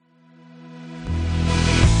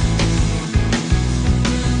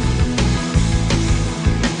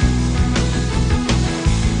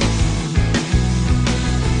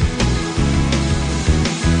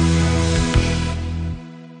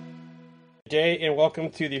day, and welcome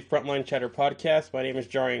to the Frontline Chatter podcast. My name is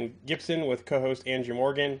Jarian Gibson with co-host Andrew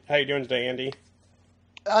Morgan. How you doing today, Andy?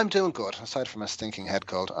 I'm doing good. Aside from a stinking head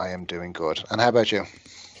cold, I am doing good. And how about you?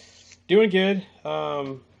 Doing good.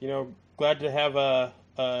 Glad to have a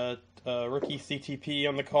rookie CTP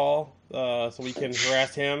on the call, so we can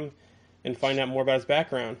harass him and find out more about his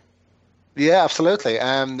background. Yeah, absolutely.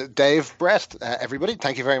 Dave Brett, everybody,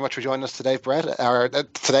 thank you very much for joining us today, Brett.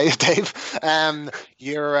 Today, Dave.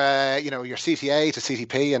 You're CTA to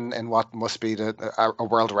CTP in what must be a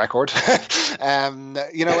world record.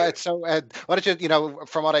 What did you?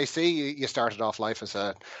 From what I see, you started off life as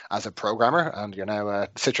a programmer, and you're now a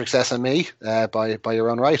Citrix SME by your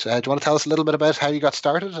own right. Do you want to tell us a little bit about how you got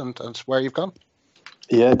started and where you've gone?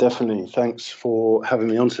 Yeah, definitely. Thanks for having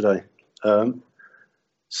me on today. I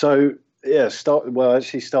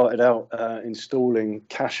started out installing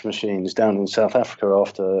cash machines down in South Africa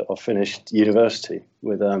after I finished university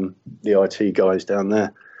with the IT guys down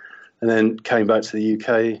there, and then came back to the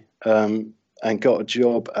UK and got a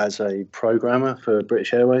job as a programmer for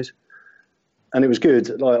British Airways, and it was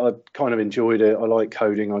good. I kind of enjoyed it. I like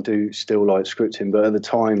coding. I do still like scripting, but at the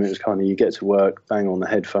time it was kind of you get to work, bang on the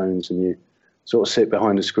headphones, and you sort of sit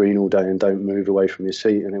behind a screen all day and don't move away from your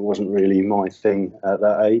seat, and it wasn't really my thing at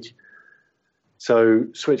that age. So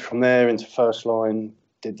switched from there into first line,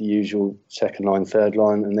 did the usual second line, third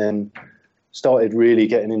line, and then started really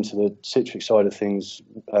getting into the Citrix side of things,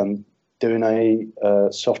 doing a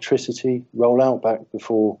Softricity rollout back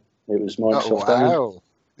before it was Microsoft. Oh, wow.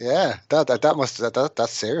 Yeah,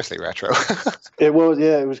 that's seriously retro. It was,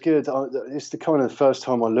 yeah, it was good. It's the kind of first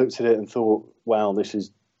time I looked at it and thought, wow, this is,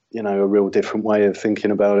 a real different way of thinking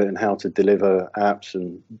about it and how to deliver apps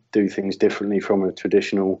and do things differently from a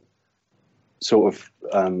traditional sort of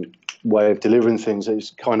way of delivering things.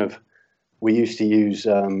 It's kind of, we used to use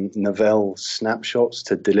Novell snapshots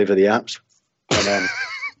to deliver the apps,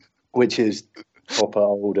 which is proper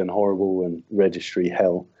old and horrible and registry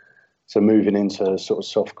hell. So moving into sort of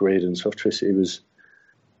SoftGrid and Softricity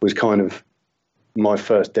was kind of my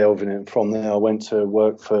first delve in it. From there, I went to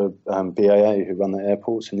work for BAA, who run the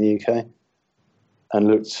airports in the UK, and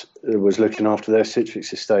was looking after their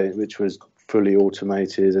Citrix estate, which was fully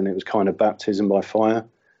automated, and it was kind of baptism by fire.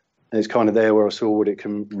 And it's kind of there where I saw what it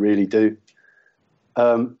can really do.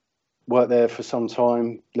 Worked there for some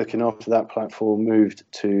time, looking after that platform, moved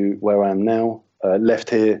to where I am now, left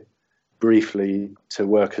here briefly to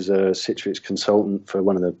work as a Citrix consultant for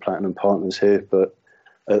one of the platinum partners here. But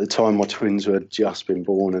at the time, my twins were just been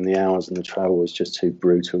born and the hours and the travel was just too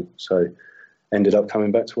brutal. So ended up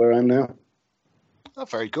coming back to where I am now. Oh,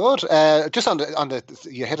 very good. Just on the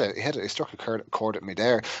you struck a chord at me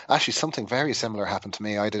there. Actually, something very similar happened to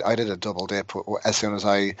me. I did a double dip as soon as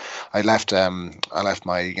I left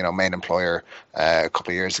my main employer a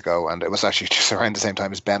couple of years ago, and it was actually just around the same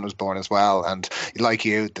time as Ben was born as well. And like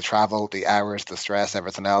you, the travel, the hours, the stress,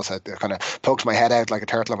 everything else, I kind of poked my head out like a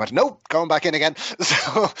turtle and went, nope, going back in again.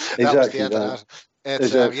 So that was the end of that.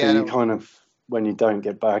 Exactly. You kind of, when you don't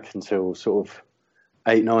get back until sort of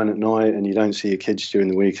 8, 9 at night, and you don't see your kids during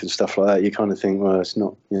the week and stuff like that, you kind of think, well, it's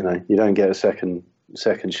not, you don't get a second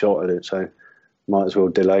shot at it, so might as well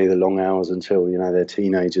delay the long hours until they're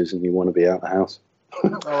teenagers and you want to be out the house.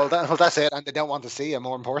 Well, that's it, and they don't want to see you.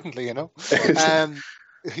 More importantly,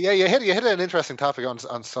 Yeah, you hit an interesting topic on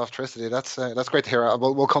Softricity. That's great to hear.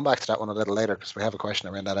 We'll come back to that one a little later because we have a question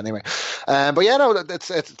around that anyway. But yeah, no,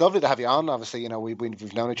 it's lovely to have you on. Obviously,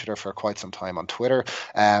 we've known each other for quite some time on Twitter,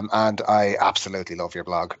 and I absolutely love your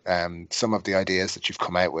blog. Some of the ideas that you've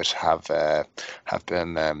come out with have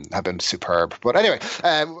been superb. But anyway,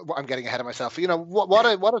 I'm getting ahead of myself.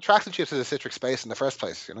 What attracted you to the Citrix space in the first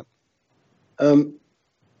place?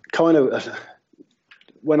 Kind of.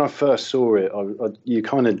 When I first saw it, you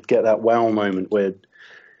kind of get that wow moment where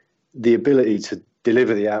the ability to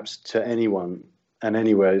deliver the apps to anyone and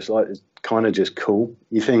anywhere is it's kind of just cool.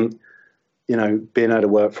 You think, being able to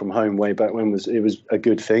work from home way back when was a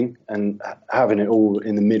good thing, and having it all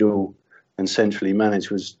in the middle and centrally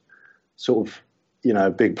managed was sort of,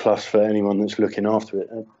 a big plus for anyone that's looking after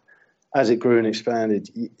it. As it grew and expanded,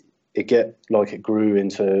 it grew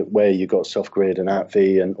into where you got SoftGrid and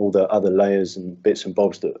AppV and all the other layers and bits and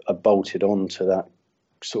bobs that are bolted onto that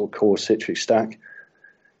sort of core Citrix stack.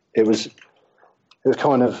 It was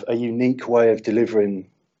kind of a unique way of delivering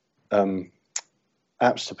apps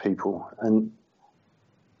to people, and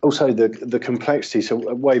also the complexity. So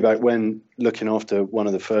way back when, looking after one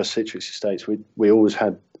of the first Citrix estates, we always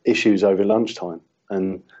had issues over lunchtime,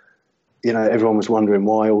 and everyone was wondering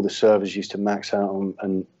why all the servers used to max out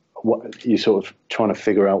and what you sort of trying to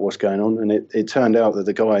figure out what's going on. And it turned out that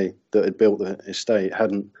the guy that had built the estate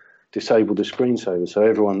hadn't disabled the screensaver. So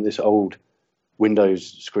everyone, this old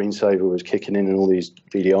Windows screensaver was kicking in all these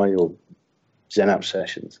VDI or XenApp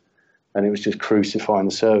sessions, and it was just crucifying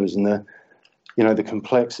the servers. And the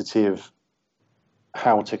complexity of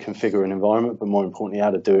how to configure an environment, but more importantly,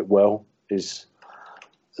 how to do it well, is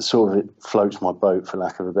sort of, it floats my boat, for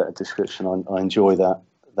lack of a better description. I enjoy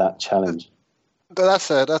that challenge. That's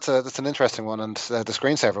an interesting one, and the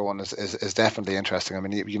screensaver one is definitely interesting. I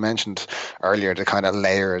mean, you mentioned earlier the kind of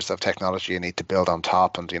layers of technology you need to build on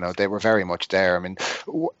top, and they were very much there. I mean,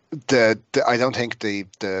 I don't think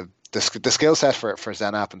the skill set for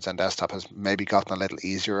XenApp and XenDesktop has maybe gotten a little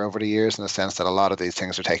easier over the years, in the sense that a lot of these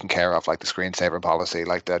things are taken care of, like the screensaver policy,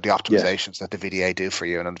 like the optimizations that the VDA do for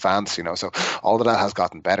you in advance, so all of that has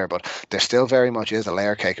gotten better, but there still very much is a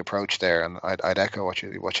layer cake approach there, and I'd echo what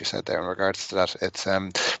you said there in regards to that. It's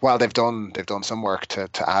while they've done some work to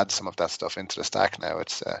add some of that stuff into the stack now,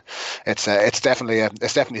 it's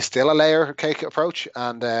definitely still a layer cake approach,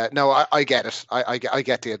 and no, I get it. I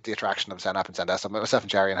get the attraction of XenApp and XenDesktop. Myself and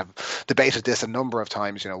Jerry have debated this a number of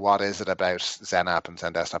times. What is it about XenApp and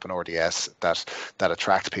XenDesktop and RDS that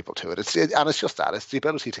attracts people to it? And it's just that. It's the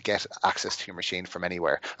ability to get access to your machine from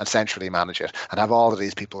anywhere and centrally manage it, and have all of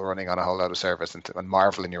these people running on a whole load of servers and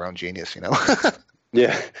marvel in your own genius.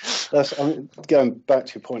 Yeah, going back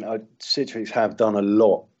to your point. Citrix have done a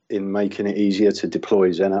lot in making it easier to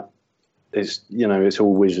deploy XenApp. It's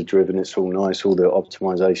all wizard driven. It's all nice. All the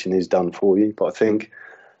optimization is done for you. But I think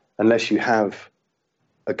unless you have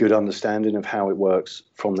a good understanding of how it works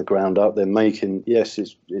from the ground up, they're making, yes,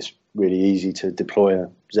 it's really easy to deploy a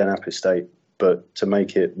XenApp estate, but to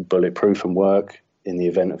make it bulletproof and work in the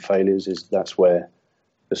event of failures, that's where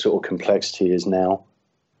the sort of complexity is now,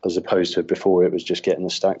 as opposed to before it was just getting the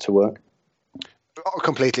stack to work. I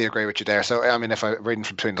completely agree with you there. So, I mean, if I'm reading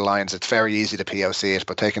from between the lines, it's very easy to POC it,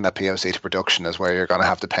 but taking that POC to production is where you're going to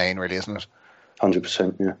have the pain, really, isn't it?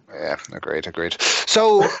 100%, yeah. Yeah, agreed.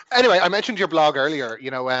 So, anyway, I mentioned your blog earlier.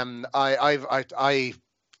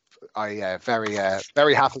 I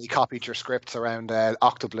very happily copied your scripts around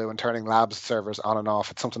Octoblue and turning labs servers on and off.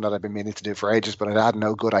 It's something that I've been meaning to do for ages, but I had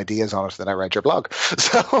no good ideas on it. Then I read your blog,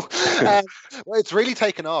 so it's really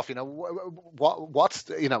taken off. What's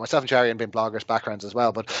myself and Jerry have been bloggers backgrounds as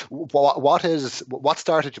well. But what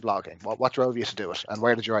started your blogging? What drove you to do it, and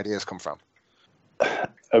where did your ideas come from?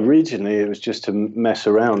 Originally, it was just to mess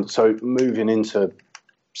around. So moving into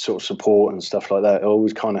sort of support and stuff like that, I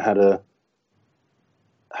always kind of had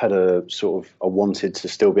a sort of, I wanted to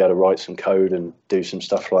still be able to write some code and do some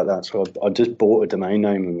stuff like that. So I just bought a domain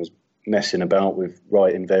name and was messing about with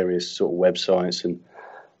writing various sort of websites and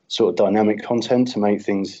sort of dynamic content to make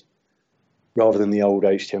things, rather than the old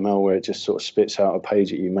HTML where it just sort of spits out a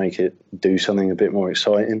page at you, make it do something a bit more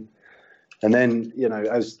exciting. And then,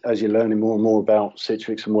 as you're learning more and more about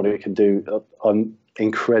Citrix and what it can do, I'm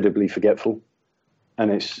incredibly forgetful. And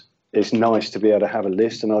it's nice to be able to have a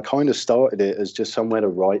list. And I kind of started it as just somewhere to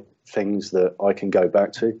write things that I can go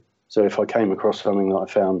back to. So if I came across something that I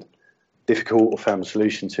found difficult or found a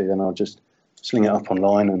solution to, then I'll just sling it up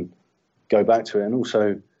online and go back to it. And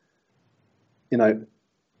also,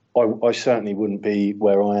 I certainly wouldn't be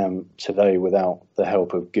where I am today without the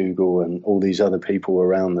help of Google and all these other people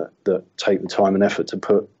around that take the time and effort to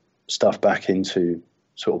put stuff back into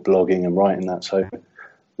sort of blogging and writing that. So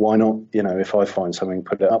why not, if I find something,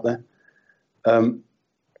 put it up there. And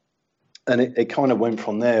it kind of went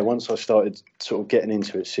from there. Once I started sort of getting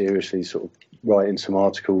into it seriously, sort of writing some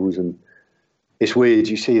articles, and it's weird.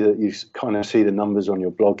 You kind of see the numbers on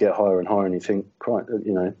your blog get higher and higher, and you think,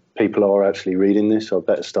 people are actually reading this, so I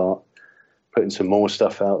better start putting some more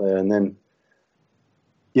stuff out there. And then,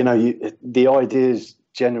 the ideas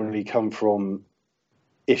generally come from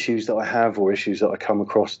issues that I have or issues that I come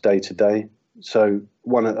across day to day. So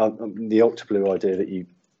one of the Octoblue idea that you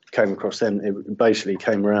came across then, it basically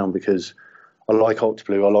came around because I like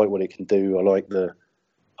Octoblue, I like what it can do, I like the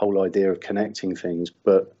whole idea of connecting things,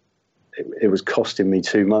 but it was costing me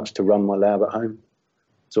too much to run my lab at home.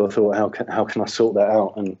 So I thought, how can I sort that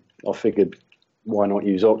out? And I figured, why not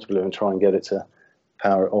use Octoblue and try and get it to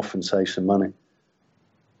power it off and save some money?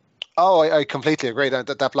 Oh, I completely agree.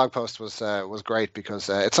 That blog post was great because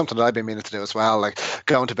it's something that I've been meaning to do as well. Like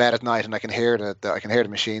going to bed at night and I can hear the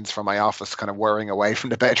machines from my office kind of whirring away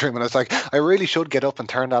from the bedroom, and it's like I really should get up and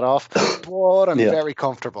turn that off, but I'm very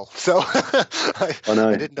comfortable, so I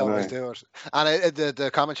didn't always do it. And the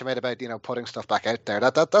comment you made about putting stuff back out there,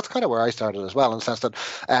 that's kind of where I started as well, in the sense that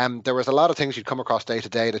there was a lot of things you'd come across day to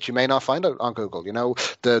day that you may not find on Google.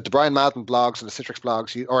 The Brian Madden blogs and the Citrix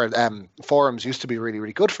blogs or forums used to be really,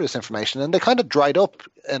 really good for this information, and they kind of dried up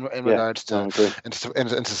in regards to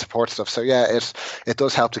into support stuff. So yeah, it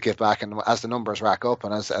does help to give back, and as the numbers rack up,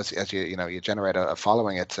 and as you generate a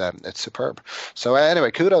following, it's superb. So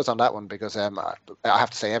anyway, kudos on that one, because I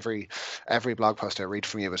have to say every blog post I read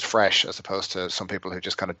from you is fresh, as opposed to some people who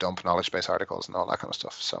just kind of dump knowledge base articles and all that kind of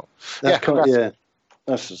stuff. So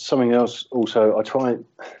that's something else. Also, I try,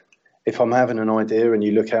 if I'm having an idea and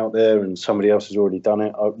you look out there and somebody else has already done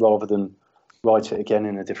it, rather than write it again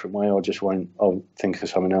in a different way, I'll think of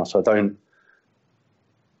something else. I don't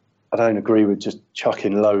agree with just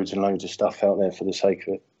chucking loads and loads of stuff out there for the sake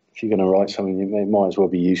of it. If you're going to write something, it might as well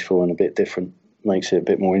be useful and a bit different. Makes it a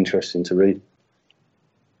bit more interesting to read.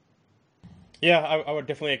 Yeah, I would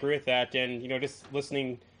definitely agree with that. And, just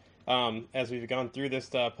listening as we've gone through this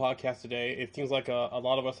podcast today, it seems like a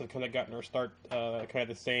lot of us have kind of gotten our start kind of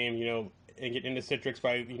the same, and get into Citrix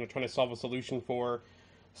by, trying to solve a solution for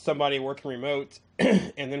somebody working remote.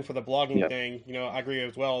 And then for the blogging thing, I agree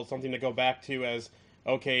as well. Something to go back to as,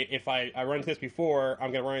 okay, if I run into this before,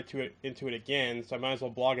 I'm going to run into it again, so I might as well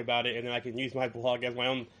blog about it, and then I can use my blog as my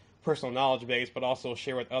own personal knowledge base, but also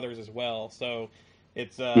share with others as well. So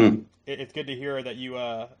it's it's good to hear that you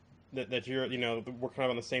that you're we're kind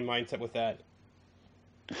of on the same mindset with that.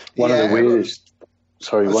 One of the weirdest.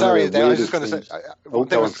 Sorry, I was just going to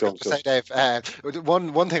say, Dave.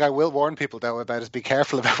 One thing I will warn people though about is be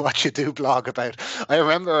careful about what you do blog about. I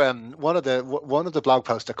remember one of the blog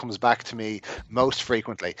posts that comes back to me most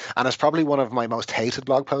frequently, and it's probably one of my most hated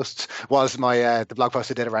blog posts, was my the blog post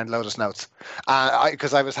I did around Lotus Notes,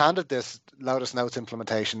 because I was handed this Lotus Notes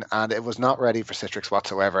implementation and it was not ready for Citrix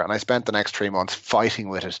whatsoever, and I spent the next 3 months fighting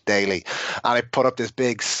with it daily, and I put up this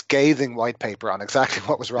big scathing white paper on exactly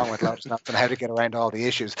what was wrong with Lotus Notes and how to get around all the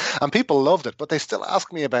issues, and people loved it, but they still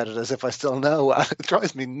ask me about it as if I still know. It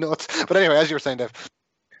drives me nuts. But anyway, as you were saying, Dave,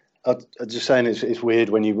 I'm just saying it's weird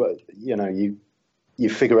when you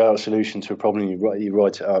figure out a solution to a problem, you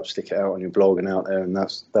write it up, stick it out on your blog and out there, and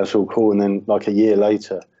that's all cool, and then like a year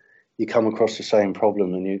later you come across the same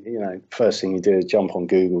problem, and you first thing you do is jump on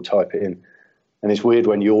Google, type it in, and it's weird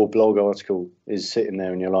when your blog article is sitting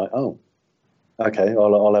there and you're like, oh, okay,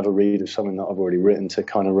 I'll have a read of something that I've already written to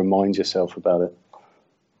kind of remind yourself about it.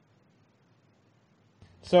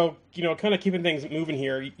 So, kind of keeping things moving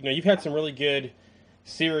here, you've had some really good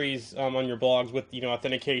series on your blogs with,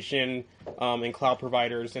 authentication and cloud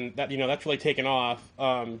providers, and that, that's really taken off.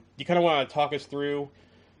 You kind of want to talk us through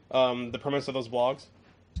the premise of those blogs?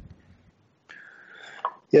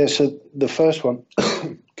 Yeah, so the first one,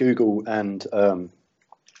 Google and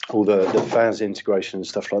all the FAS integration and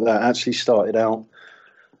stuff like that, actually started out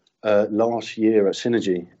last year at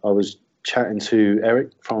Synergy. I was chatting to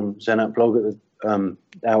Eric from Zen Blog at the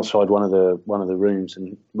outside one of the rooms,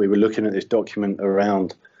 and we were looking at this document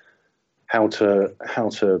around how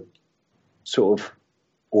to sort of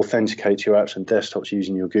authenticate your apps and desktops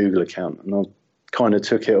using your Google account. And I kind of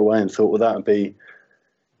took it away and thought, well, that'd be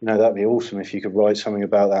awesome if you could write something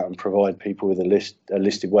about that and provide people with a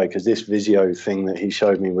listed way, because this Visio thing that he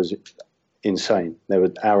showed me was insane. There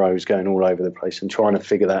were arrows going all over the place, and trying to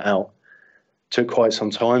figure that out took quite some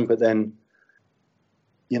time. But then,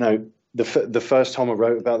 the first time I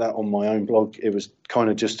wrote about that on my own blog, it was kind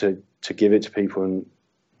of just to give it to people and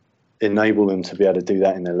enable them to be able to do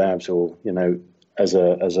that in their labs, or as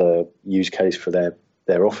a use case for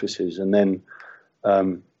their offices. And then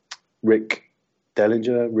Rick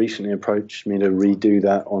Dellinger recently approached me to redo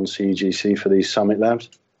that on CEGC for these Summit Labs.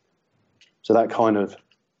 So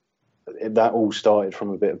that all started from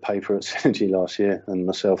a bit of paper at Synergy last year, and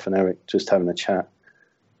myself and Eric just having a chat.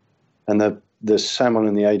 And the SAML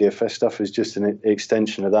and the ADFS stuff is just an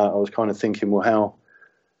extension of that. I was kind of thinking, well, how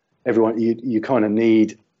everyone, you kind of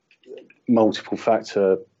need multiple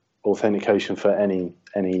factor authentication for any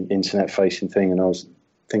internet facing thing. And I was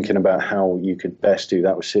thinking about how you could best do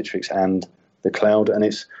that with Citrix and the cloud. And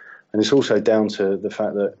it's also down to the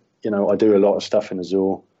fact that, I do a lot of stuff in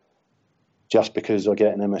Azure just because I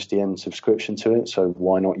get an MSDN subscription to it. So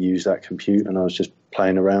why not use that compute? And I was just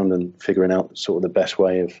playing around and figuring out sort of the best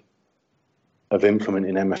way of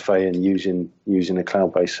implementing MFA and using a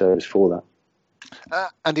cloud-based service for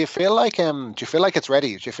that. And do you feel like it's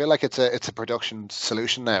ready? Do you feel like it's a production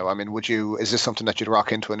solution now? I mean, is this something that you'd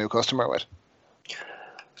rock into a new customer with?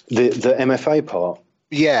 The MFA part?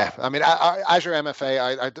 Yeah, I mean, Azure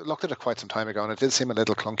MFA, I looked at it quite some time ago, and it did seem a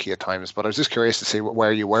little clunky at times, but I was just curious to see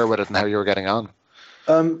where you were with it and how you were getting on.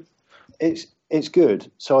 It's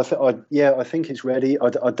good. So I think it's ready.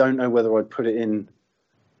 I don't know whether I'd put it in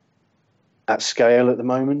at scale at the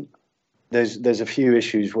moment. There's a few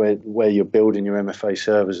issues where you're building your MFA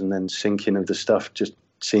servers and then syncing of the stuff just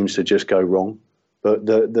seems to just go wrong. But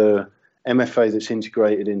the MFA that's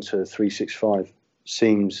integrated into 365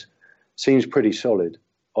 seems pretty solid.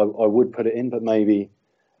 I would put it in, but maybe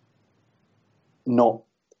not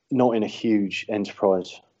in a huge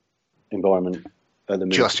enterprise environment at the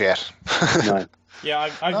minute. Just yet. No. Yeah,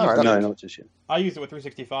 I've All used right. it. No, not just yet. I use it with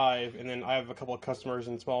 365, and then I have a couple of customers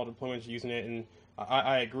and small deployments using it, and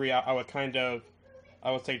I agree. I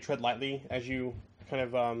would say tread lightly as you kind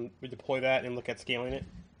of deploy that and look at scaling it.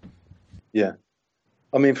 Yeah.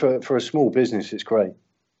 I mean, for a small business, it's great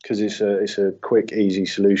because it's a quick, easy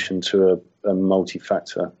solution to a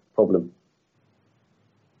multi-factor problem.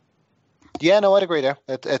 Yeah, no, I'd agree there.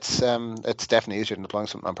 It's definitely easier than deploying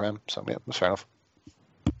something on-prem. So yeah, that's fair enough.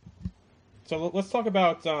 So let's talk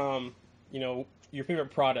about your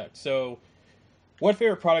favorite product. So, what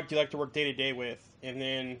favorite product do you like to work day to day with, and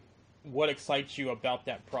then what excites you about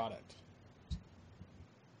that product?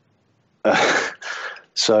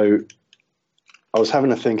 So, I was having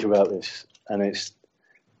to think about this, and it's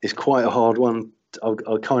quite a hard one.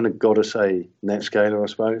 I kind of got to say NetScaler, I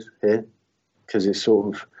suppose, here, because it's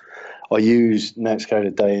sort of, I use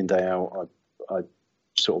NetScaler day in, day out. I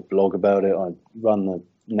sort of blog about it. I run the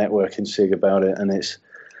networking SIG about it, and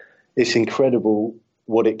it's incredible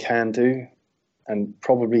what it can do. And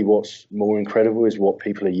probably what's more incredible is what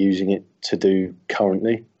people are using it to do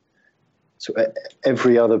currently. So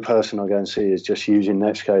every other person I go and see is just using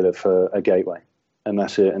NetScaler for a gateway, and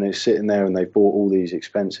that's it. And it's sitting there, and they've bought all these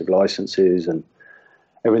expensive licenses and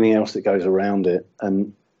everything else that goes around it,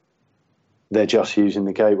 and they're just using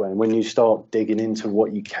the gateway. And when you start digging into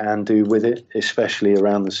what you can do with it, especially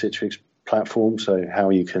around the Citrix platform, so how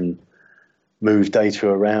you can move data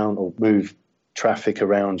around or move traffic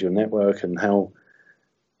around your network, and how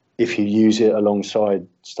if you use it alongside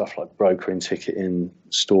stuff like brokering, ticketing,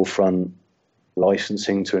 storefront,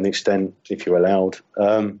 licensing to an extent, if you're allowed,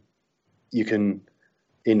 you can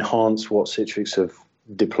enhance what Citrix have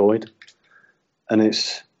deployed. And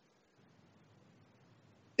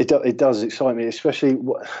it does excite me, especially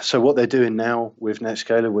what they're doing now with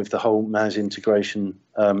NetScaler with the whole MAS integration.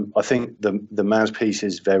 I think the MAS piece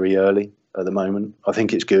is very early at the moment. I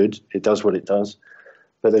think it's good. It does what it does,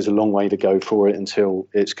 but there's a long way to go for it until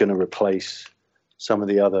it's going to replace some of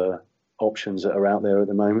the other options that are out there at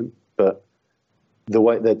the moment. But the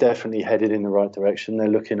way they're definitely headed in the right direction. They're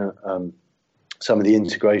looking at some of the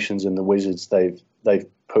integrations and the wizards they've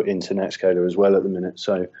put into NetScaler as well at the minute.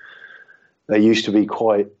 So they used to be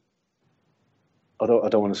quite, I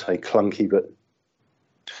don't want to say clunky, but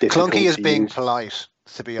difficult. Clunky is to being use. polite,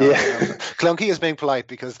 to be honest. Yeah. Clunky is being polite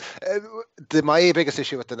because my biggest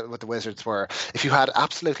issue with the wizards were if you had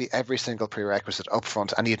absolutely every single prerequisite up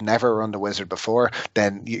front and you'd never run the wizard before,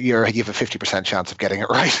 then you have a 50% chance of getting it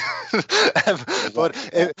right. But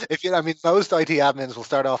if you, I mean, most IT admins will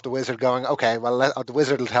start off the wizard going, okay, well, the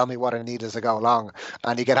wizard will tell me what I need as I go along,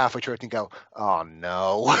 and you get halfway through it and you go, oh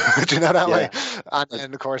no, do you know that way? And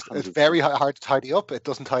then of course it's very hard to tidy up. It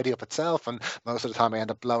doesn't tidy up itself, and most of the time I end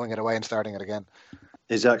up blowing it away and starting it again.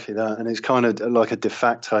 Exactly that, and it's kind of like a de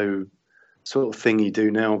facto sort of thing you do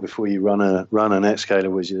now before you run a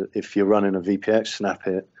NetScaler. Was if you're running a VPX, snap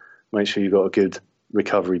it, make sure you've got a good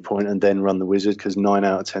recovery point, and then run the wizard, because 9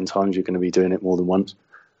 out of 10 times you're going to be doing it more than once.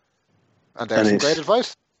 And there's some great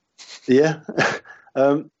advice. Yeah,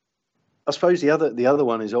 I suppose the other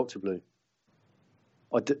one is Octoblue.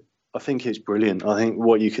 I think it's brilliant. I think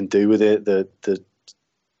what you can do with it,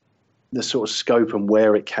 the sort of scope and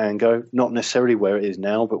where it can go, not necessarily where it is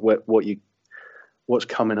now, but what's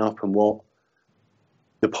coming up and what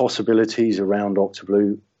the possibilities around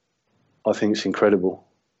Octoblue, I think it's incredible.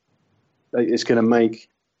 It's going to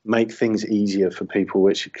make things easier for people,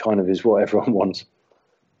 which kind of is what everyone wants.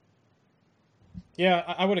 Yeah,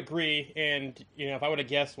 I would agree. And if I would have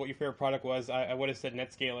guessed what your favorite product was, I would have said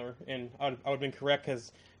NetScaler, and I would have been correct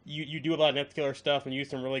because you do a lot of NetScaler stuff and you use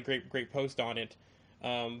some really great posts on it.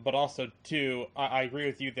 But also, too, I agree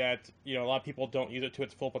with you that a lot of people don't use it to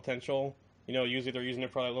its full potential. Usually they're using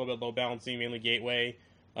it for a little bit of load balancing, mainly gateway,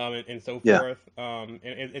 and so forth. And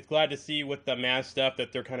it's glad to see with the MAS stuff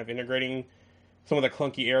that they're kind of integrating some of the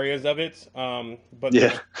clunky areas of it. But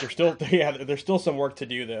there's still some work to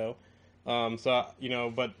do though.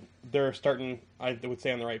 But they're starting, I would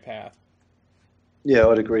say, on the right path. Yeah,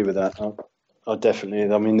 I'd agree with that. I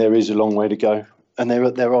definitely. I mean, there is a long way to go. And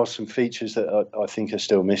there are some features that I think are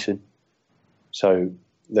still missing. So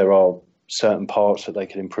there are certain parts that they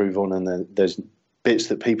can improve on, and there's bits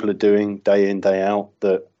that people are doing day in, day out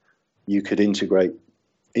that you could integrate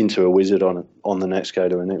into a wizard on the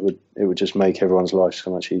NetScaler, and it would just make everyone's life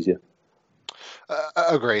so much easier.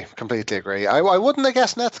 Agree, completely agree. I wouldn't have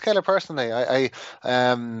guessed Netscaler personally. I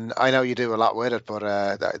know you do a lot with it,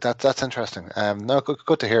 but that's interesting. No,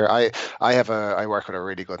 good to hear. I work with a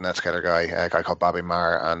really good Netscaler guy, a guy called Bobby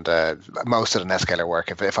Marr, and most of the Netscaler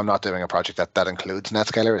work, if I'm not doing a project that includes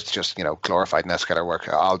Netscaler, it's just glorified Netscaler work.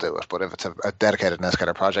 I'll do it, but if it's a dedicated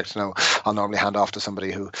Netscaler project, I'll normally hand off to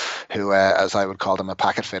somebody who as I would call them, a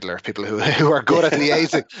packet fiddler, people who are good at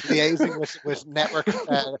liaising with network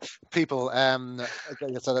people.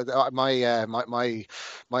 So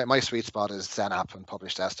my sweet spot is XenApp and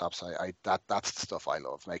published desktops. That's the stuff I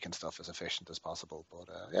love, making stuff as efficient as possible. But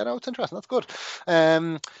it's interesting. That's good.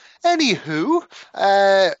 Anywho,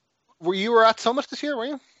 were at Summit this year, were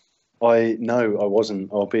you? No, I wasn't.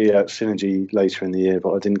 I'll be at Synergy later in the year,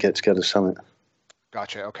 but I didn't get to go to Summit.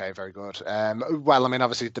 Gotcha. Okay, very good. Well, I mean,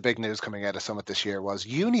 obviously, the big news coming out of Summit this year was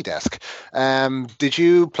Unidesk. Did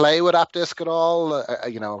you play with AppDisk at all?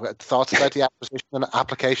 Thoughts about the acquisition and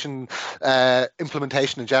application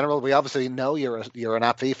implementation in general? We obviously know you're an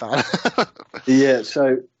AppV fan. Yeah.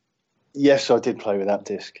 So, yes, I did play with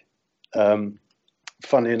AppDisk.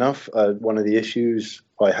 Funnily enough, one of the issues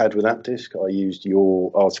I had with AppDisk, I used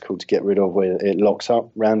your article to get rid of, where it locks up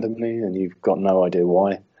randomly, and you've got no idea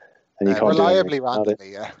why. And you can't reliably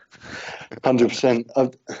randomly, yeah.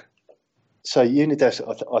 100%. So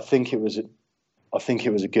Unidesk, I think it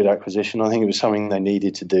was a good acquisition. I think it was something they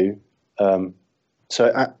needed to do.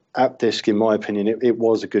 So AppDisk, in my opinion, it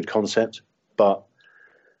was a good concept, but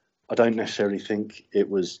I don't necessarily think it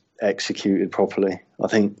was executed properly. I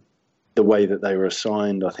think the way that they were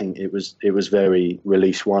assigned, I think it was very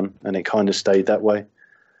release one, and it kind of stayed that way.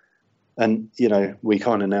 And, we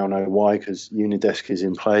kind of now know why, because Unidesk is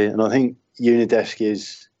in play. And I think Unidesk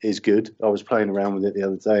is good. I was playing around with it the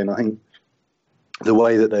other day, and I think the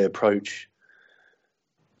way that they approach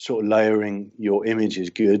sort of layering your image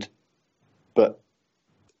is good. But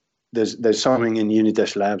there's something in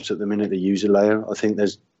Unidesk Labs at the minute, the user layer. I think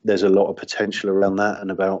there's a lot of potential around that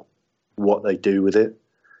and about what they do with it.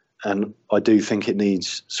 And I do think it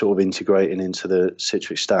needs sort of integrating into the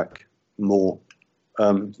Citrix stack more.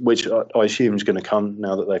 Which I assume is going to come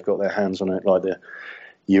now that they've got their hands on it. Like the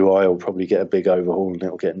UI will probably get a big overhaul, and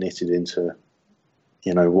it'll get knitted into,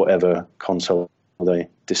 whatever console they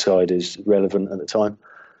decide is relevant at the time.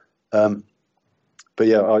 But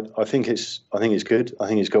yeah, I think it's good. I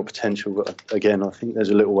think it's got potential, but again, I think there's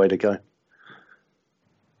a little way to go.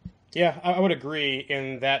 Yeah, I would agree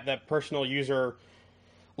in that personal user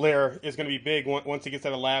layer is going to be big once it gets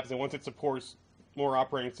out of labs and once it supports more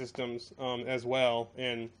operating systems as well,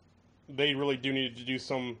 and they really do need to do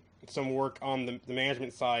some work on the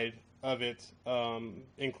management side of it,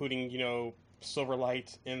 including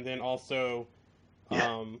Silverlight, and then also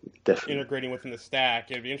integrating within the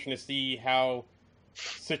stack. It'd be interesting to see how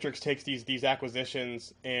Citrix takes these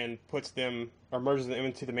acquisitions and puts them or merges them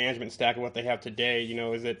into the management stack of what they have today.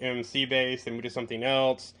 Is it MMC based and we do something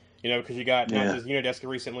else? Because you got not just Unidesk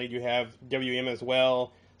recently, you have WM as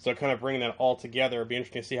well. So kind of bringing that all together, it'd be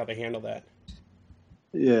interesting to see how they handle that.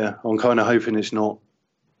 Yeah, I'm kind of hoping it's not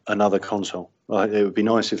another console. It would be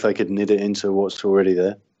nice if they could knit it into what's already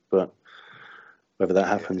there, but whether that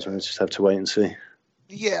happens, we'll just have to wait and see.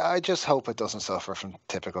 Yeah, I just hope it doesn't suffer from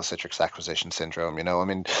typical Citrix acquisition syndrome. I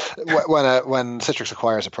mean, when Citrix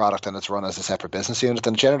acquires a product and it's run as a separate business unit,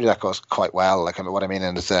 then generally that goes quite well. What I mean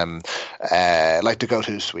is, like the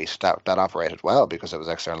GoTo suite that operated well because it was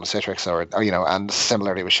external to Citrix, or and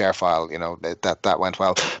similarly with ShareFile, that went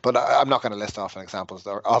well. But I'm not going to list off examples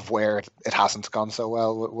of where it hasn't gone so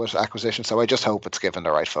well with acquisition. So I just hope it's given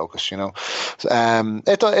the right focus.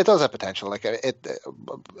 It does have potential. Like it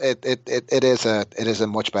is a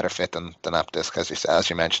much better fit than AppDisk, as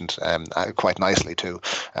you mentioned, quite nicely too.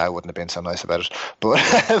 I wouldn't have been so nice about it, but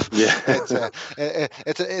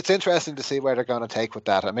it's interesting to see where they're going to take with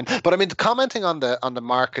that. I mean, commenting on the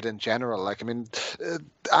market in general, I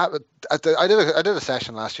did a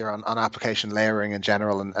session last year on application layering in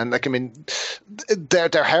general, and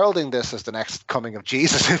they're heralding this as the next coming of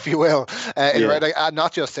Jesus, if you will.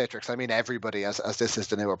 Not just Citrix. I mean everybody as this is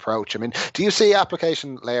the new approach. I mean, do you see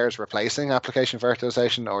application layers replacing application virtualization,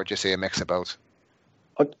 or do you see a mix of both?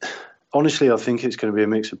 Honestly, I think it's going to be a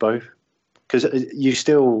mix of both, because you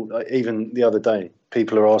still, even the other day,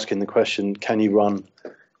 people are asking the question: Can you run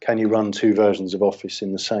two versions of Office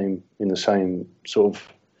in the same sort of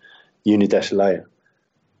Unidesk layer?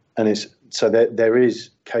 And it's so there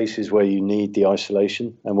is cases where you need the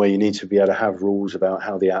isolation and where you need to be able to have rules about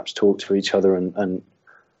how the apps talk to each other and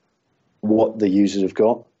what the users have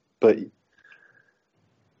got. But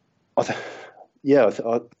I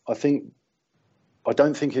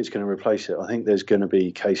don't think it's going to replace it. I think there's going to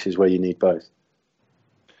be cases where you need both.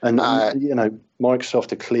 And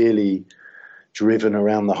Microsoft are clearly driven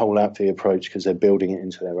around the whole AppV approach because they're building it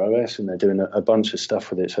into their OS and they're doing a bunch of stuff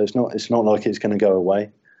with it. So it's not like it's going to go away.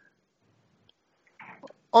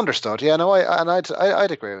 Understood. Yeah, no,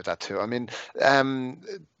 I'd agree with that too. I mean,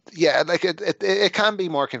 yeah, like it can be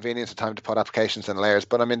more convenient at time to put applications in layers,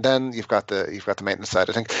 but I mean, then you've got the maintenance side.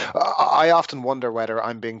 I think I often wonder whether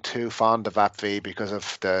I'm being too fond of AppV because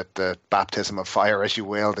of the baptism of fire, as you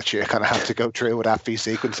will, that you kind of have to go through with AppV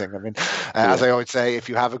sequencing. I mean, as I always say, if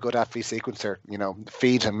you have a good AppV sequencer,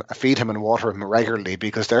 feed him and water him regularly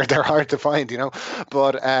because they're hard to find,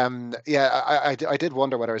 But yeah, I did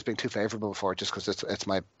wonder whether I was being too favorable for it just because it's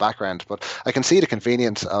my background. But I can see the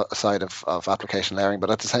convenience side of application layering, but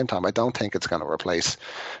at the same time, I don't think it's going to replace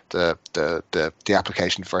the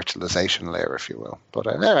application virtualization layer, if you will. But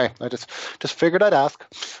anyway, I just figured I'd ask.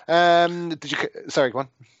 Sorry, go on.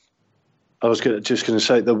 I was just going to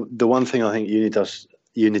say the one thing I think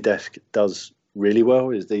Unidesk does really well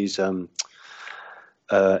is these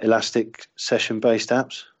Elastic session-based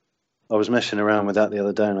apps. I was messing around with that the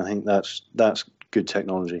other day, and I think that's good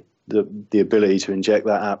technology. The ability to inject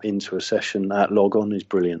that app into a session at logon is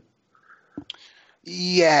brilliant.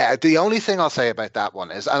 Yeah, the only thing I'll say about that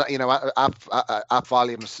one is, app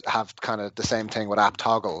volumes have kind of the same thing with app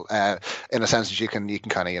toggle, in a sense that you can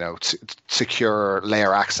kind of secure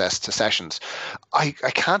layer access to sessions. I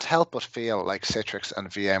can't help but feel like Citrix and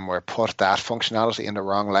VMware put that functionality in the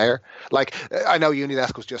wrong layer. Like, I know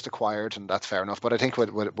Unidesk was just acquired, and that's fair enough, but I think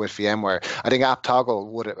with VMware, I think app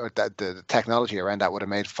toggle the technology around that would have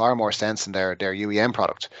made far more sense in their UEM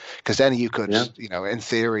product, because then you could in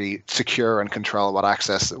theory secure and control what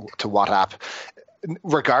access to what app,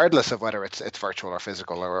 regardless of whether it's virtual or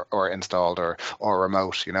physical or installed or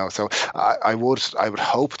remote. So I would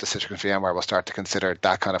hope the Citrix and VMware will start to consider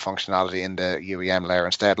that kind of functionality in the UEM layer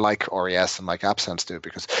instead, like RES and like AppSense do,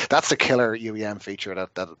 because that's the killer UEM feature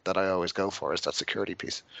that I always go for, is that security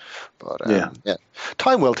piece. But yeah,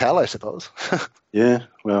 time will tell, I suppose. Yeah,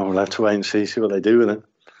 well, we'll have to wait and see what they do with it.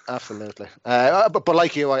 Absolutely, but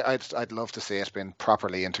like you, I'd love to see it being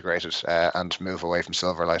properly integrated and move away from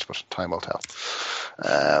Silverlight, but time will tell.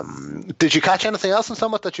 Did you catch anything else in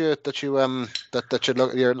Summit that you're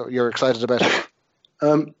excited about?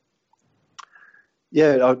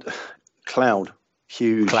 Cloud,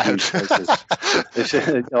 huge. I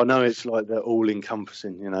know it's like they're all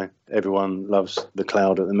encompassing. Everyone loves the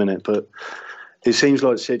cloud at the minute, but it seems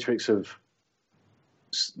like Citrix have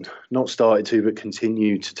not started to, but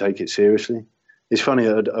continue to take it seriously. It's funny,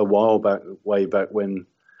 a while back, way back when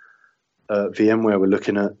VMware were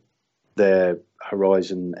looking at their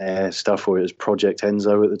Horizon Air stuff, or it was Project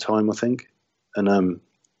Enzo at the time, I think. And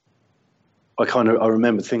I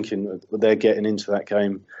remember thinking they're getting into that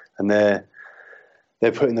game, and they're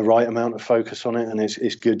putting the right amount of focus on it, and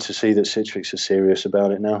it's good to see that Citrix are serious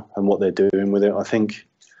about it now and what they're doing with it. I think,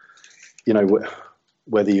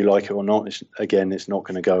 whether you like it or not, it's not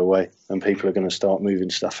going to go away, and people are going to start moving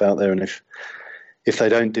stuff out there. And if they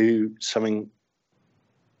don't do something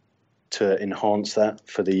to enhance that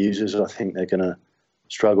for the users, I think they're going to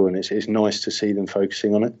struggle. And it's nice to see them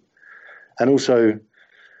focusing on it. And also,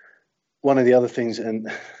 one of the other things,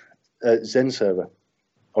 and Zen Server,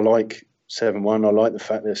 I like 7.1. I like the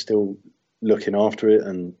fact they're still looking after it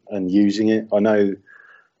and using it. I know.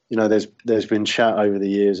 There's been chat over the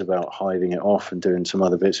years about hiving it off and doing some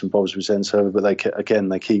other bits and bobs with Zen Server, but they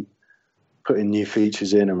keep putting new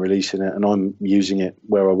features in and releasing it, and I'm using it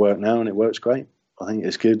where I work now, and it works great. I think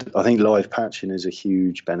it's good. I think live patching is a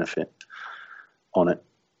huge benefit on it.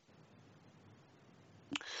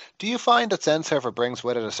 Do you find that Zen Server brings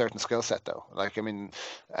with it a certain skill set, though? Like, I mean,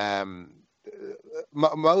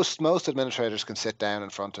 most administrators can sit down in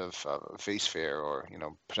front of vSphere or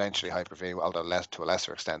potentially Hyper-V, although to a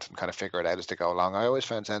lesser extent, and kind of figure it out as they go along. I always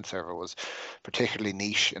found Zen Server was particularly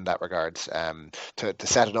niche in that regards. To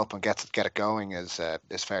set it up and get it going is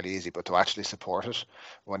fairly easy, but to actually support it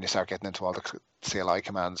when you start getting into all the CLI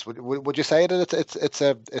commands, would you say that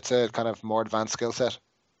it's a kind of more advanced skill set?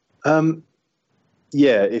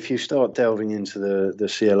 Yeah, if you start delving into the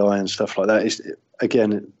CLI and stuff like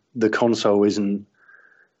that, the console isn't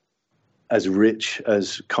as rich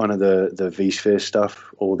as kind of the vSphere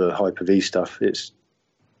stuff or the Hyper-V stuff.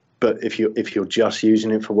 But if you're just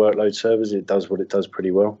using it for workload servers, it does what it does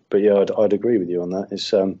pretty well. But yeah, I'd agree with you on that.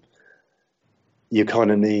 It's you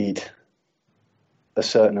kind of need a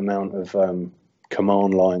certain amount of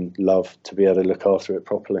command line love to be able to look after it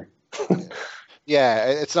properly. Yeah,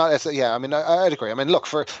 it's not. It's yeah. I mean, I'd agree. I mean, look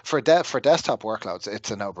for desktop workloads, it's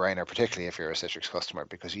a no-brainer, particularly if you're a Citrix customer,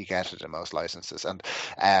 because you get it in most licenses, and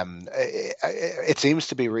it seems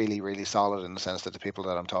to be really, really solid in the sense that the people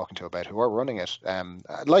that I'm talking to about who are running it,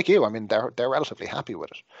 like you, I mean, they're relatively happy with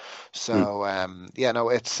it. So yeah, no,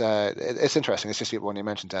 it's interesting. It's just when you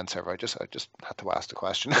mentioned Zen Server, I just had to ask the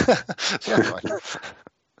question. So that's fine.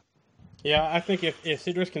 Yeah, I think if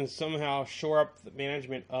Citrix can somehow shore up the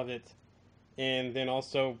management of it, and then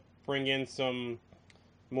also bring in some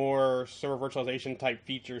more server virtualization type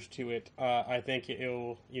features to it, I think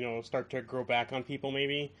it'll start to grow back on people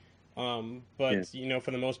maybe. But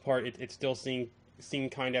for the most part, it's still seen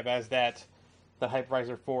kind of as the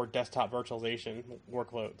hypervisor for desktop virtualization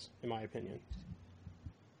workloads, in my opinion.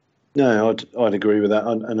 No, I'd agree with that,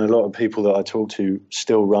 and a lot of people that I talk to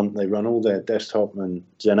still run all their desktop and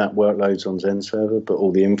XenApp workloads on Zen Server, but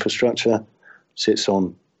all the infrastructure sits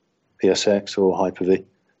on PSX or Hyper-V.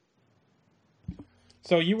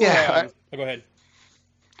 So you were go ahead.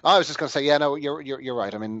 I was just going to say, yeah, no, you're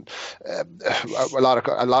right. I mean, a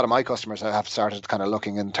lot of my customers have started kind of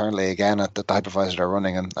looking internally again at the hypervisor they're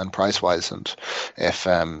running and price wise, and if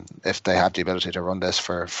they have the ability to run this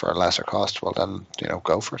for a lesser cost, well then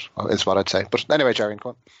go for it. Is what I'd say. But anyway, Jerry, go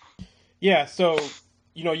on. Yeah, so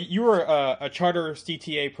you were a charter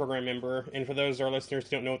CTA program member, and for those of our listeners who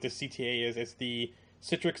don't know what this CTA is, it's the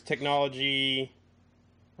Citrix Technology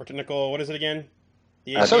or Technical. What is it again?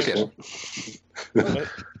 The Associate.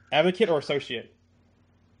 Advocate or associate?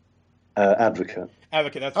 Advocate.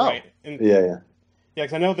 Advocate, that's right. And, yeah,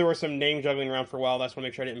 because I know there were some name juggling around for a while. That's why I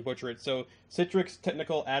make sure I didn't butcher it. So Citrix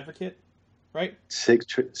Technical Advocate, right?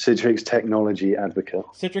 Citrix Technology Advocate.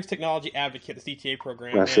 Citrix Technology Advocate, the CTA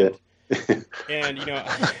program. That's it. And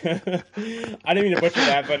I didn't mean to butcher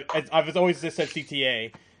that, but I've always just said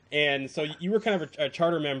CTA. And so you were kind of a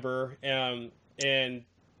charter member, and I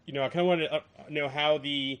kind of wanted to know how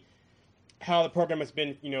the program has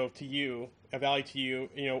been, to you, a value to you,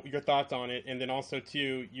 your thoughts on it, and then also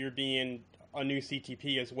too, you're being a new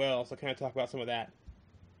CTP as well. So kind of talk about some of that.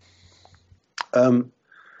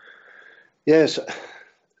 Yes,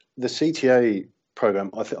 the CTA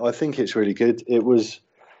program, I think it's really good. I was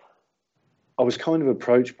kind of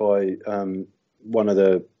approached by one of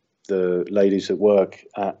the ladies at work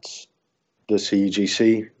at the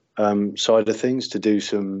CEGC side of things to do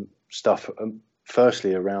some stuff,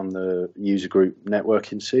 firstly around the user group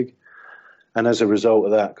networking SIG, and as a result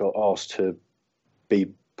of that got asked to be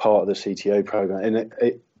part of the CTA program, and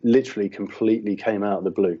it literally completely came out of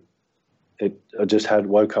the blue. I just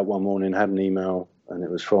woke up one morning, had an email, and it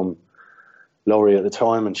was from Laurie at the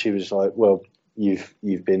time, and she was like, well, you've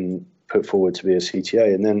been put forward to be a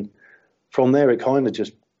CTA. And then from there, it kind of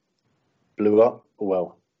just blew up.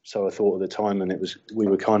 Well, so I thought at the time, and we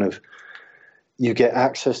were kind of, you get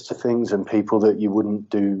access to things and people that you wouldn't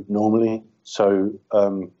do normally. So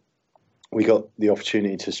we got the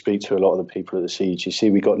opportunity to speak to a lot of the people at the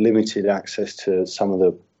CEGC. We got limited access to some of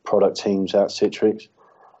the product teams at Citrix,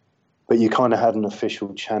 but you kind of had an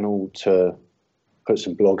official channel to put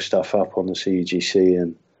some blog stuff up on the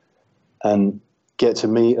CEGC and get to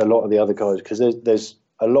meet a lot of the other guys, because there's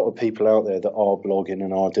a lot of people out there that are blogging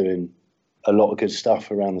and are doing a lot of good stuff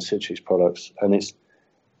around the Citrix products, and it's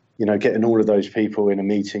getting all of those people in a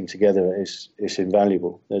meeting together is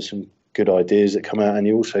invaluable. There's some good ideas that come out, and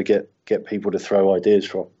you also get people to throw ideas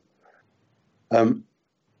from.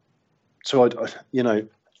 So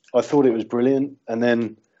I thought it was brilliant, and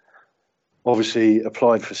then obviously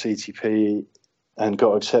applied for CTP and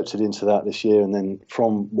got accepted into that this year. And then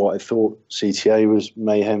from what I thought CTA was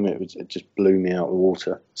mayhem, it just blew me out of the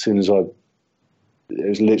water. As soon as it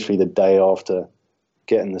was literally the day after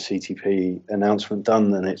getting the CTP announcement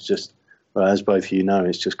done, and it's just, well, as both of you know,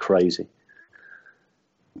 it's just crazy.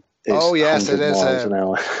 Oh yes, it is.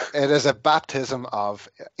 It is a baptism of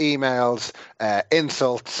emails,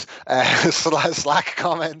 insults, Slack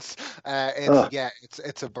comments.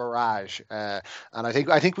 It's a barrage, and I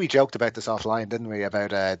think we joked about this offline, didn't we?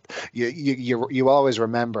 About you always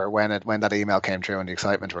remember when that email came through and the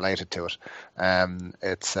excitement related to it.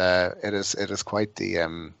 It is quite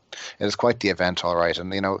the event, all right.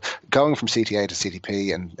 And going from CTA to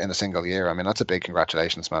CTP in a single year, I mean, that's a big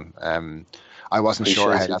congratulations, man. I wasn't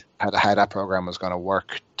sure how that program was going to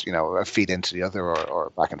work, feed into the other or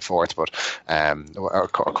back and forth. But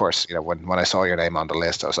of course, when I saw your name on the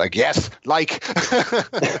list, I was like, yes, like.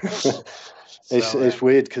 It's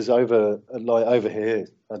weird because over here,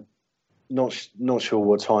 I'm not sure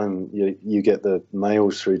what time you get the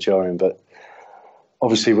mails through, Jarian, but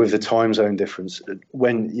obviously with the time zone difference,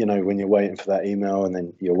 when you're waiting for that email, and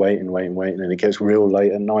then you're waiting, and it gets real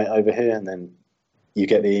late at night over here, and then you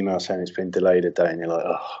get the email saying it's been delayed a day, and you're like,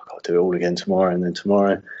 oh, I've got to do it all again tomorrow. And then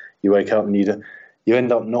tomorrow you wake up and you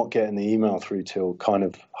end up not getting the email through till kind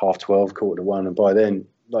of 12:30, 1:45. And by then,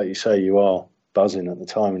 like you say, you are buzzing at the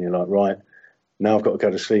time, and you're like, right, now I've got to go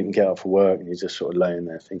to sleep and get up for work. And you're just sort of laying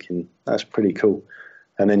there thinking, that's pretty cool.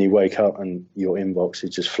 And then you wake up and your inbox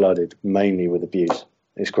is just flooded, mainly with abuse.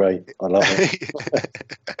 It's great. I love it.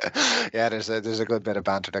 Yeah, there's a good bit of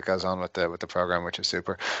banter that goes on with the program, which is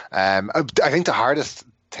super. I think the hardest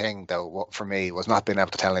thing, though, for me, was not being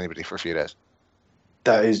able to tell anybody for a few days.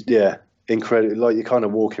 That is, incredible. Like, you're kind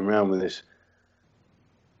of walking around with this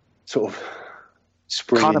sort of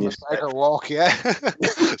spring in your step. Walk, yeah.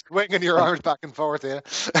 Swinging your arms back and forth, yeah.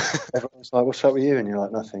 Everyone's like, what's up with you? And you're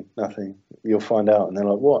like, nothing. You'll find out. And they're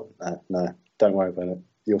like, what? No, don't worry about it.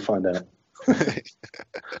 You'll find out.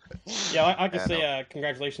 Yeah, I could say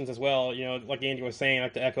congratulations as well. You know, like Andy was saying, I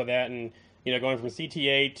like to echo that. And, you know, going from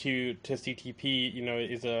CTA to CTP, you know,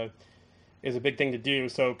 is a big thing to do.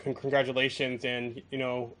 So congratulations. And, you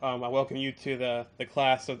know, I welcome you to the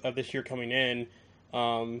class of this year coming in.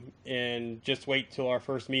 And just wait till our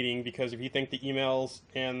first meeting, because if you think the emails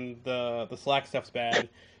and the Slack stuff's bad,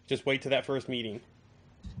 just wait till that first meeting.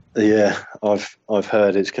 Yeah, I've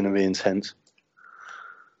heard it's going to be intense.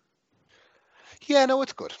 Yeah, no,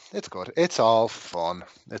 it's good. It's good. It's all fun.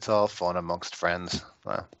 It's all fun amongst friends.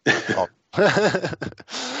 Well,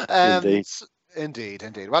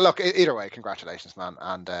 Indeed. Well, look, either way, congratulations, man,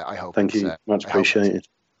 and I hope. Thank you. Much appreciated.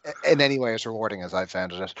 In any way as rewarding as I've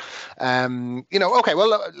found it. You know, okay,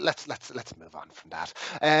 well, let's move on from that.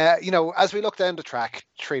 You know, as we look down the track,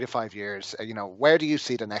 3 to 5 years, you know, where do you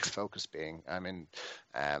see the next focus being? I mean,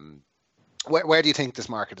 where do you think this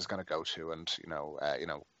market is going to go to? And you know,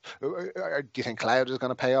 do you think cloud is going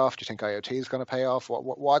to pay off? Do you think IoT is going to pay off?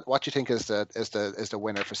 What do you think is the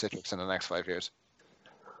winner for Citrix in the next 5 years?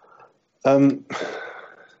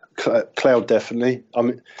 Cloud, definitely. I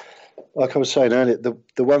mean, like I was saying earlier,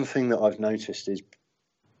 the one thing that I've noticed is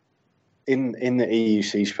in the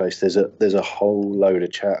EUC space, there's a whole load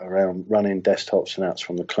of chat around running desktops and apps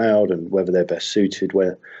from the cloud and whether they're best suited,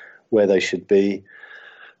 where they should be.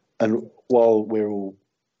 And while we're all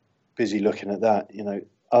busy looking at that, you know,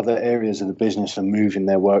 other areas of the business are moving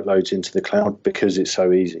their workloads into the cloud because it's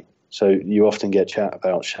so easy. So you often get chat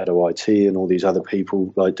about shadow IT and all these other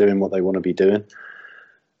people like doing what they want to be doing.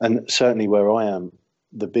 And certainly where I am,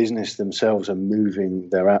 the business themselves are moving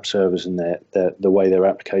their app servers and the way their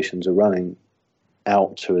applications are running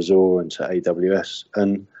out to Azure and to AWS.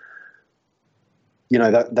 And, you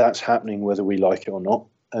know, that's happening whether we like it or not.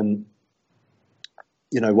 And,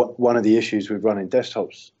 you know, one of the issues with running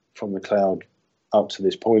desktops from the cloud up to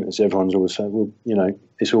this point is everyone's always saying, well, you know,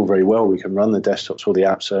 it's all very well, we can run the desktops or the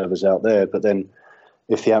app servers out there, but then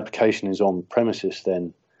if the application is on premises,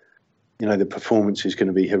 then, you know, the performance is going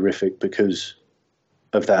to be horrific because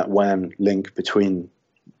of that WAN link between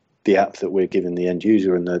the app that we're giving the end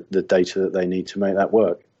user and the data that they need to make that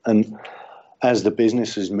work. And as the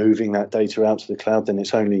business is moving that data out to the cloud, then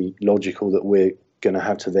it's only logical that we're going to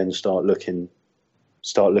have to then start looking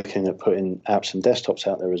at putting apps and desktops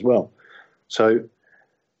out there as well. So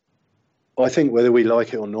I think whether we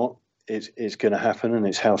like it or not, it's going to happen, and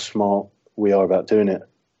it's how smart we are about doing it.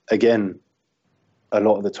 Again, a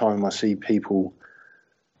lot of the time I see people,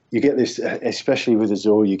 you get this, especially with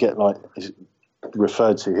Azure, you get like, it's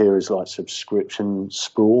referred to here as like subscription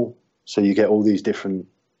sprawl. So you get all these different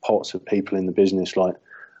pots of people in the business like,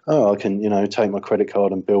 oh, I can, you know, take my credit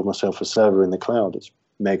card and build myself a server in the cloud. It's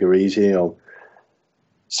mega easy. I'll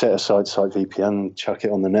set aside site VPN, chuck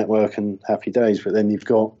it on the network, and happy days. But then you've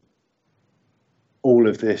got all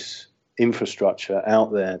of this infrastructure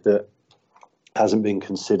out there that hasn't been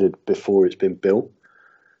considered before it's been built.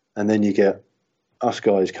 And then you get us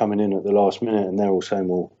guys coming in at the last minute and they're all saying,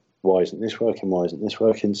 well, why isn't this working? Why isn't this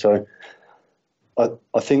working? So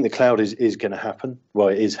I think the cloud is going to happen. Well,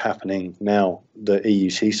 it is happening now. The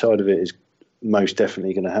EUC side of it is most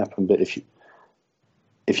definitely going to happen. But if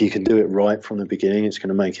you can do it right from the beginning, it's going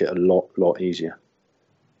to make it a lot easier.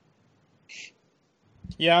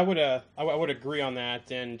 Yeah, I would agree on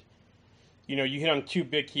that. And, you know, you hit on two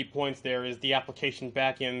big key points there is the application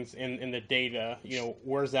backends and the data. You know,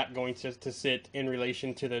 where's that going to sit in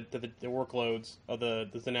relation to the workloads of the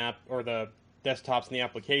Xen or the desktops and the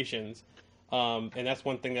applications? And that's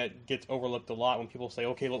one thing that gets overlooked a lot when people say,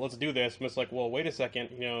 okay, let's do this. And it's like, well, wait a second,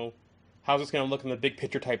 you know, how's this going to look in the big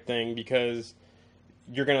picture type thing? Because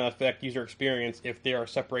you're going to affect user experience if they are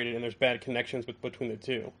separated and there's bad connections between the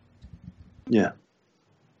two. Yeah.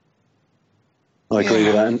 I agree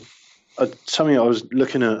with that. And something I was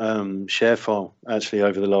looking at ShareFile actually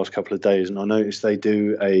over the last couple of days, and I noticed they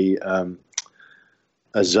do a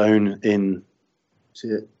a zone in, is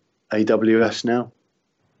it AWS now,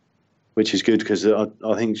 which is good because I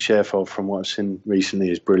think ShareFile, from what I've seen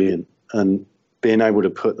recently, is brilliant, and being able to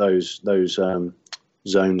put those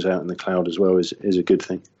zones out in the cloud as well is a good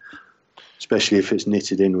thing, especially if it's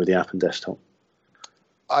knitted in with the app and desktop.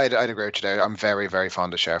 I'd agree with you there. I'm very, very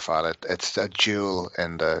fond of ShareFile. It's a jewel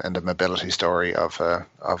in the mobility story of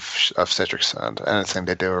Citrix, and anything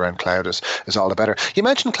they do around cloud is all the better. You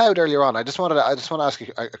mentioned cloud earlier on. I just want to ask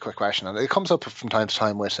you a quick question, and it comes up from time to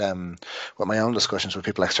time with my own discussions with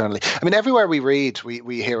people externally. I mean, everywhere we read,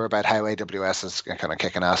 we hear about how AWS is kind of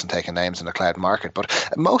kicking ass and taking names in the cloud market, but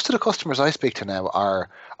most of the customers I speak to now are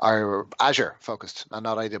Azure focused and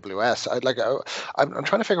not AWS. I'm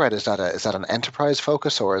trying to figure out, is that an enterprise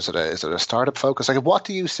focus, or is it a startup focus? Like, what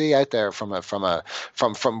do you see out there from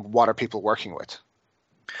what are people working with?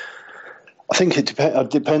 I think it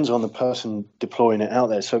depends on the person deploying it out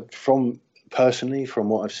there. So from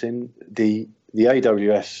what I've seen, the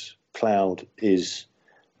AWS cloud is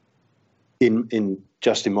in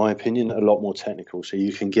my opinion, a lot more technical. So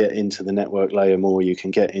you can get into the network layer more, you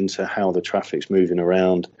can get into how the traffic's moving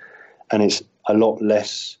around, and it's a lot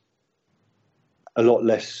less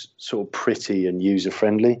sort of pretty and user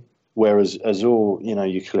friendly. Whereas Azure,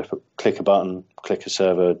 you click a button, click a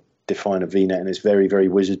server, define a VNet, and it's very, very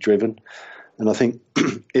wizard driven. And I think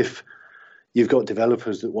if you've got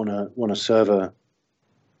developers that want a server,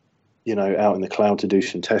 out in the cloud to do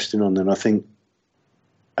some testing on, then I think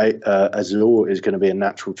Azure is going to be a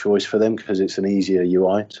natural choice for them because it's an easier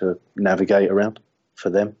UI to navigate around for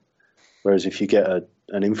them. Whereas if you get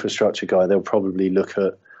an infrastructure guy, they'll probably look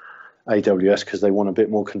at AWS because they want a bit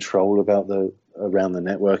more control around the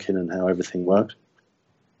networking and how everything works.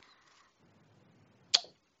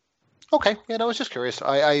 Okay, I was just curious.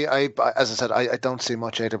 I as I said, I don't see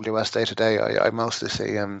much AWS day to day. I mostly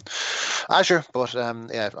see Azure, but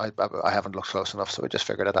I haven't looked close enough, so I just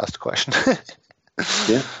figured I'd ask the question.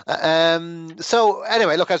 Yeah. So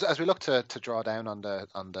anyway, look, as we look to draw down on the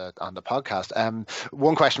podcast,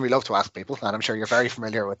 one question we love to ask people, and I'm sure you're very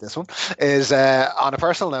familiar with this one, is on a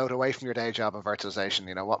personal note, away from your day job of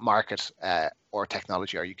virtualization, what market or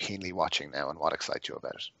technology are you keenly watching now, and what excites you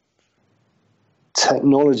about it?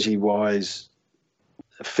 Technology-wise,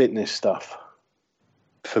 fitness stuff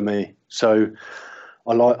for me. So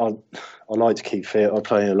I like to keep fit. I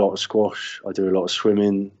play a lot of squash. I do a lot of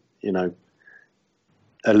swimming.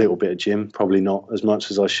 A little bit of gym, probably not as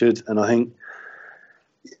much as I should. And I think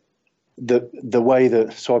the way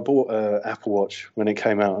that, so I bought an Apple Watch when it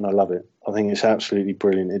came out, and I love it. I think it's absolutely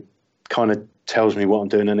brilliant. It kind of tells me what I'm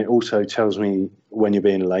doing, and it also tells me when you're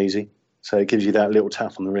being lazy. So it gives you that little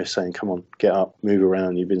tap on the wrist saying, come on, get up, move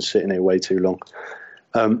around. You've been sitting here way too long.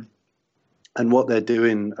 And what they're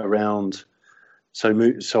doing around,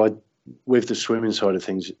 with the swimming side of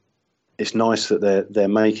things, it's nice that they're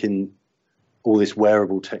making all this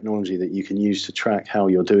wearable technology that you can use to track how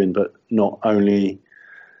you're doing, but not only,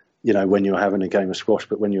 when you're having a game of squash,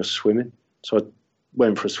 but when you're swimming. So I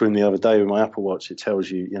went for a swim the other day with my Apple Watch. It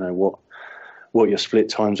tells you, what your split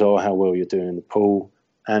times are, how well you're doing in the pool,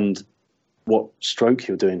 and what stroke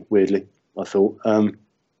you're doing, weirdly, I thought.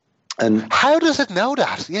 And how does it know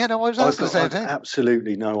that? Yeah, no, I was asking the same thing.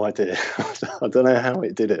 Absolutely no idea. I don't know how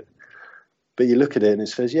it did it. But you look at it and it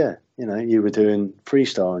says, you were doing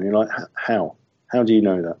freestyle, and you're like, how? How do you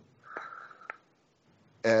know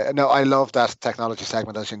that? No, I love that technology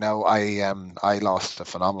segment. As you know, I lost a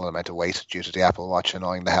phenomenal amount of weight due to the Apple Watch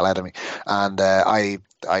annoying the hell out of me, and I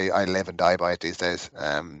live and die by it these days.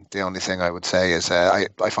 The only thing I would say is I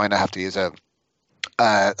find I have to use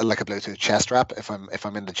like a Bluetooth chest strap if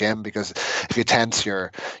I'm in the gym, because if you tense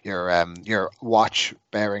your watch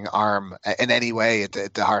bearing arm in any way,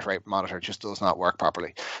 the heart rate monitor just does not work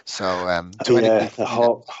properly. So the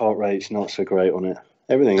heart rate's not so great on it.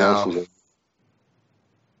 Everything else is.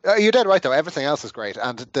 You're dead right though. Everything else is great,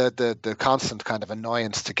 and the constant kind of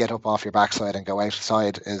annoyance to get up off your backside and go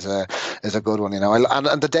outside is a good one,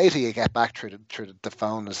 And the data you get back through the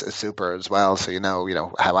phone is super as well. So you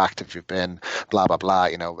know how active you've been, blah blah blah.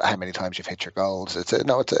 How many times you've hit your goals. It's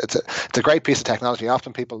a great piece of technology.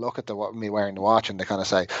 Often people look at me wearing the watch and they kind of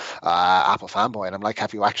say, Apple fanboy, and I'm like,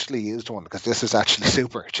 have you actually used one? Because this is actually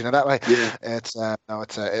super. Do you know that way? Yeah.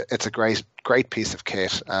 It's a great piece of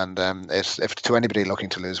kit, and if to anybody looking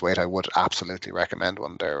to lose weight, I would absolutely recommend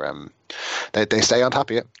one. They stay on top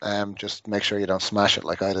of you. Just make sure you don't smash it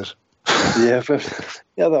like I did. I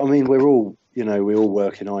mean, we're all we all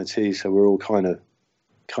work in IT, so we're all kind of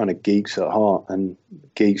geeks at heart, and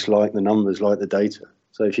geeks like the numbers, like the data.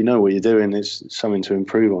 So if you know what you're doing, it's something to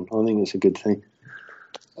improve on. I think it's a good thing.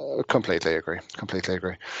 Completely agree.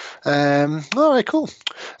 All right, cool.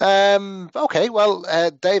 Okay, well,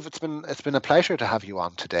 Dave, it's been a pleasure to have you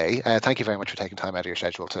on today. Thank you very much for taking time out of your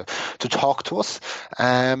schedule to talk to us.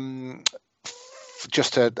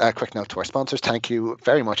 Just a quick note to our sponsors. Thank you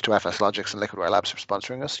very much to FS Logics and Liquidwire Labs for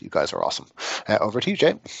sponsoring us. You guys are awesome. Over to you,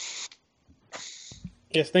 Jay.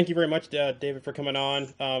 Yes, thank you very much, David, for coming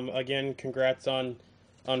on. Again, congrats on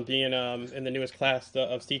being in the newest class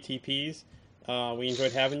of CTPs. We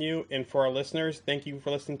enjoyed having you. And for our listeners, thank you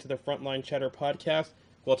for listening to the Frontline Chatter podcast.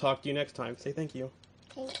 We'll talk to you next time. Say thank you.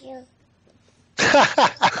 Thank you.